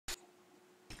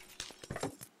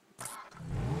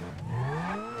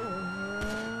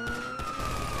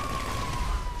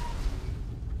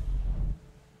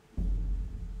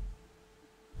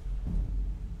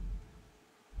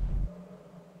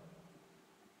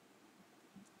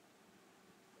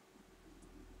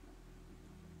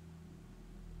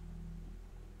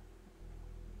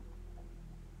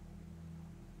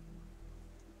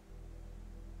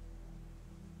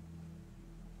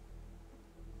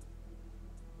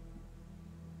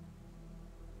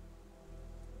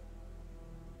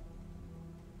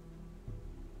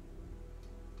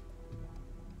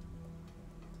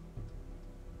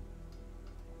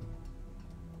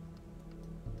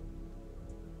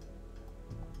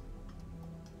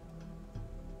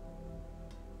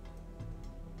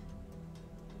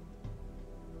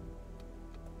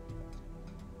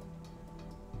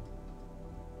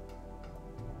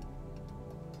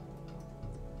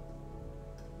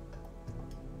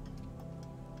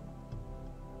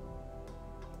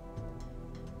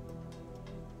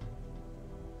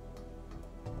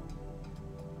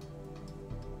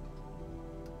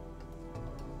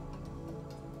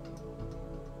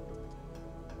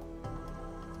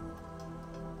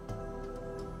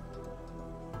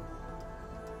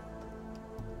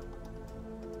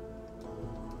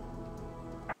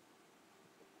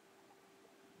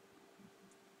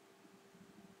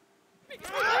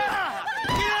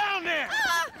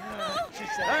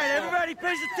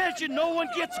Everybody pays attention, no one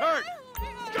gets hurt.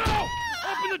 Go!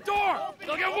 Open the door!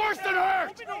 They'll get worse than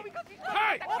hurt!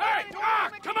 Hey! Hey!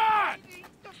 Ah! Come on!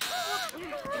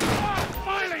 Ah,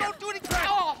 finally! Don't do anything!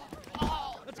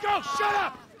 Let's go! Shut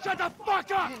up! Shut the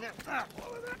fuck up!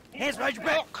 Hands behind your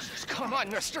back! Come on,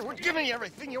 mister. We're giving you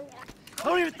everything you want.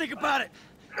 Don't even think about it!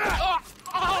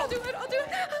 I'll do it, I'll do it.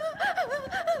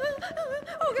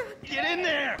 Oh, God. Get in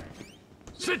there!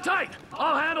 Sit tight!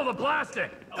 I'll handle the blasting!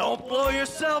 Don't blow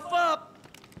yourself up!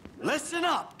 Listen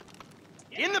up!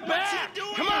 In the back!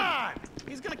 Come on!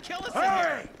 He's gonna kill us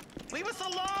Hurry! in here! Leave us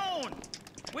alone!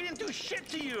 We didn't do shit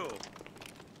to you!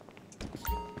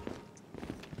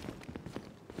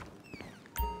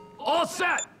 All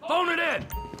set! Phone it in!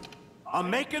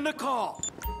 I'm making the call.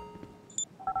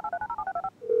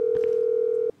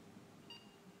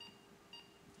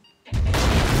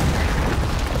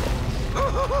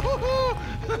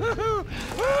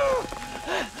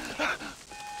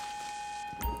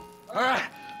 All right,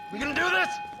 we gonna do this?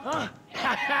 Huh?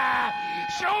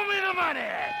 Show me the money!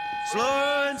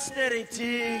 Slow and steady,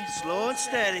 T. Slow and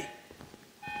steady.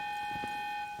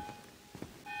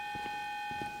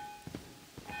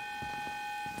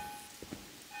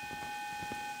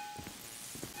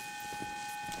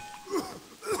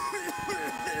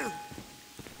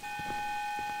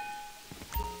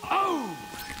 Oh!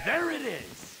 There it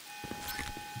is!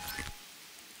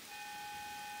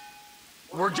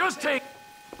 We're just taking...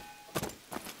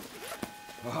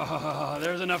 Oh,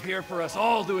 there's enough here for us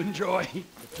all to enjoy.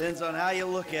 Depends on how you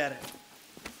look at it.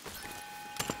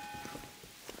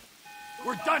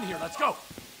 We're done here, let's go!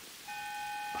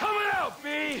 Coming out,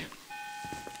 B!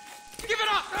 Give it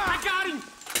up! I got him!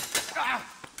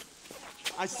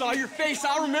 I saw your face,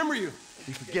 I'll remember you.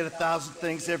 You forget 1,000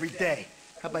 things every day.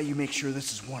 How about you make sure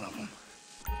this is one of them?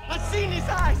 I've seen his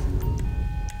eyes!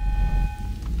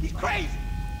 He's crazy!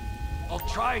 I'll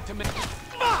try to make...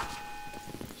 Fuck!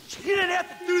 You didn't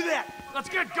have to do that! Let's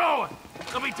get going!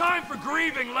 There'll be time for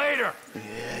grieving later!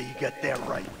 Yeah, you got that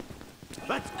right.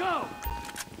 Let's go!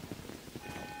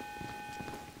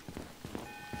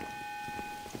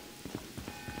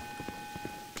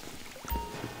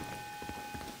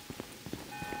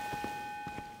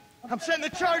 I'm setting the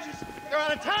charges. They're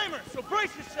on a timer, so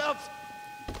brace yourselves.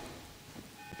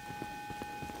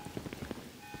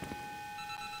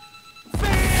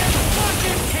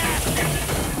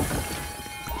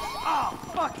 Oh,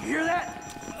 fuck, you hear that?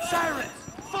 Sirens!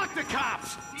 Fuck the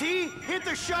cops! T, hit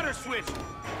the shutter switch.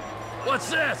 What's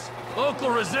this? Local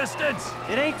resistance?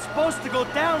 It ain't supposed to go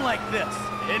down like this.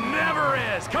 It never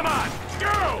is! Come on,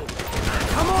 go!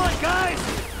 Come on, guys!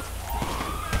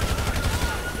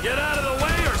 Get out of the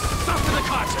way or suffer the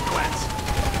consequence!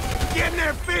 Get in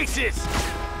their faces!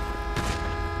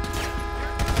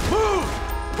 Move!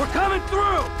 We're coming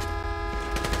through!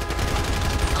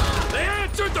 They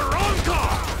answered the wrong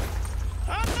call!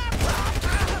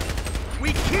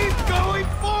 We keep going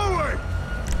forward!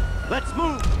 Let's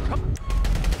move!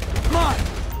 Come on!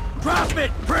 Drop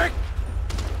it, prick!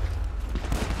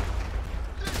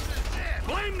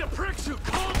 Blame the pricks who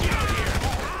called you here!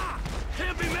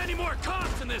 Can't be many more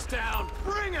cops in this town!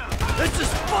 Bring 'em! This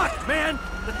is fucked, man!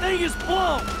 The thing is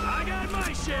blown! I got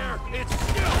my share! It's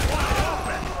still wide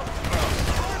open!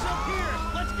 Doors up here!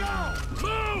 Let's go!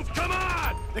 Move! Come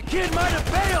on! The kid might have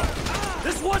bailed!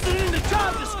 This wasn't in the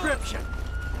job description!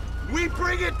 We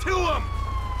bring it to them!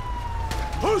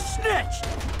 Who snitched?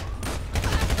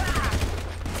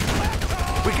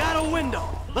 We got a window.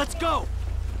 Let's go!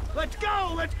 Let's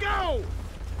go! Let's go!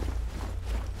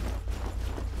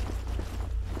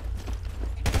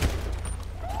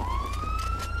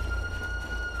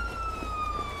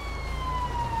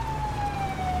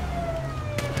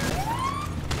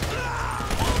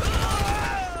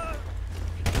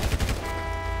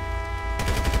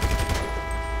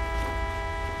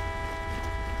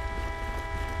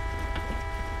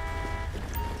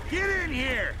 Get in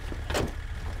here!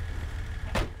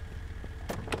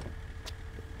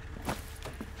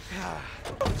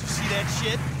 Did you see that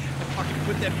shit? Fucking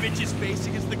put that bitch's face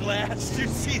against the glass. Did you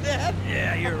see that?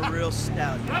 Yeah, you're a real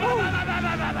stout. Fuck,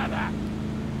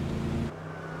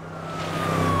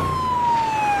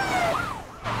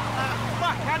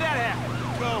 how'd that happen?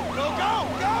 Go, go, go,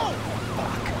 go!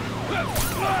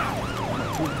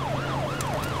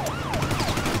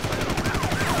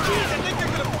 Jeez, I think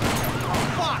they're gonna...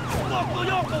 Fuck! Local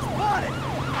yokels spotted!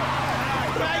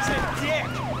 Guy's a dick!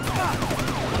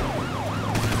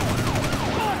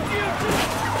 Fuck you, too!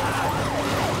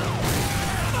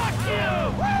 Fuck you!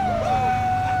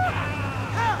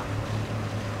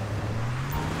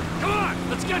 Come on!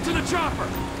 Let's get to the chopper!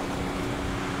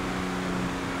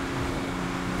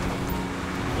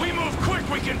 We move quick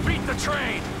we can beat the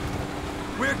train!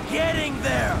 We're getting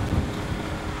there!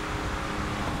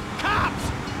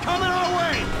 Cops! Coming our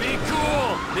way! Be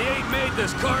cool! They ain't made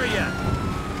this car yet.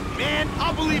 Man,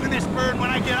 I'll believe in this bird when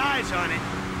I get eyes on it.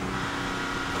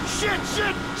 Shit!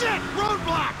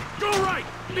 Roadblock! Go right!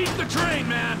 Beat the train,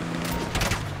 man!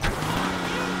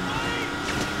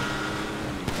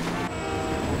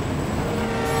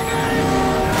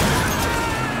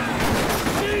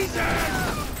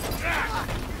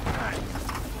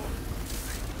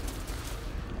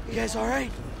 You guys all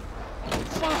right?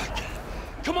 Fuck!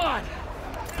 Come on!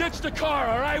 Ditch the car,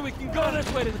 all right? We can go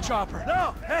this way to the chopper.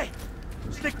 No! Hey!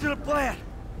 Stick to the plan!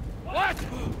 What?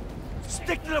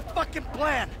 Stick to the fucking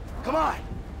plan! Come on!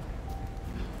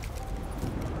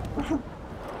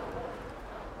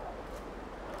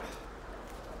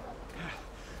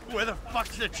 Where the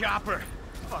fuck's the chopper?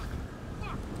 Fuck.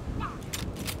 I'm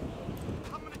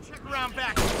gonna check around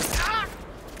back. Ah!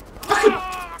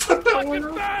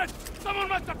 Fucking bad! Someone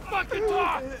must have fucking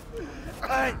talked!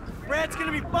 Alright, Brad's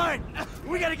gonna be fine.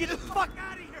 We gotta get the fuck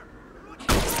out of here.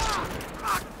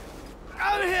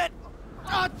 I'm hit.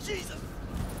 Oh, Jesus.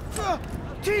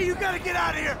 T, you gotta get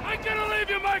out of here. I'm gonna leave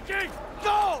you, Mikey!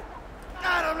 Go!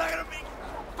 God, I'm not gonna be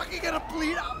fucking gonna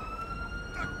bleed out.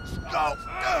 Go.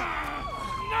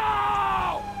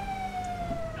 No!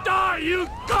 Die, you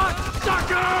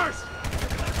cocksuckers!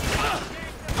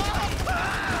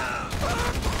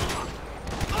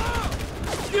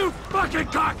 You fucking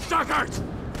cocksuckers!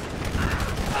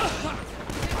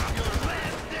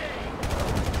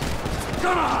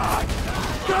 Come on!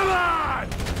 Come on!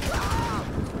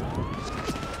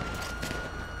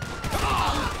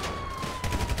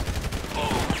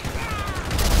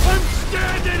 I'm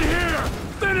standing here!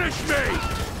 Finish me!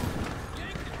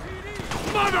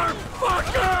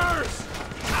 Motherfuckers!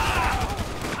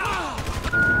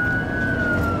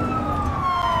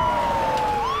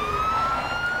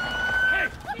 Hey,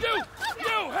 you!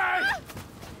 You, hey!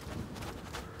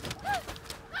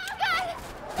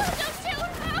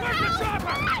 Where's the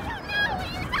chopper?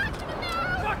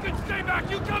 Fucking stay back!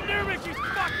 You come near me! She's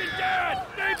fucking dead!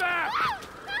 Stay back!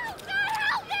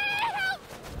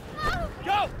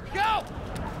 Go! Go!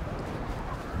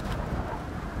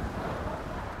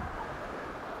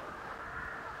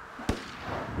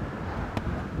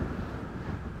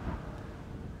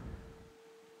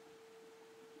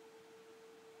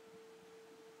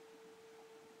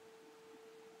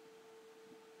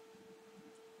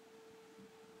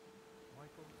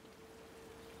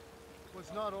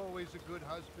 Was not always a good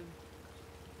husband,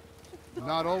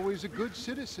 not always a good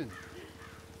citizen.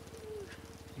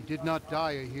 He did not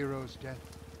die a hero's death,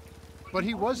 but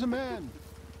he was a man.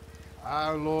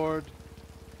 Our Lord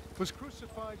was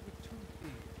crucified with 2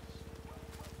 thieves,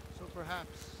 so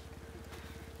perhaps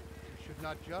we should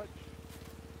not judge.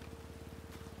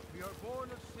 We are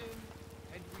born of sin,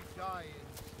 and we die in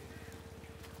sin.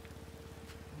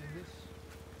 And in this,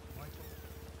 Michael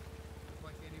is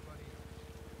like anybody else.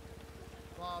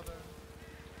 Father,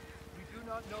 we do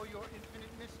not know your infinite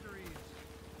mysteries,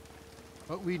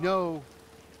 but we know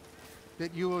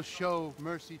that you will show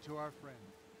mercy to our friends.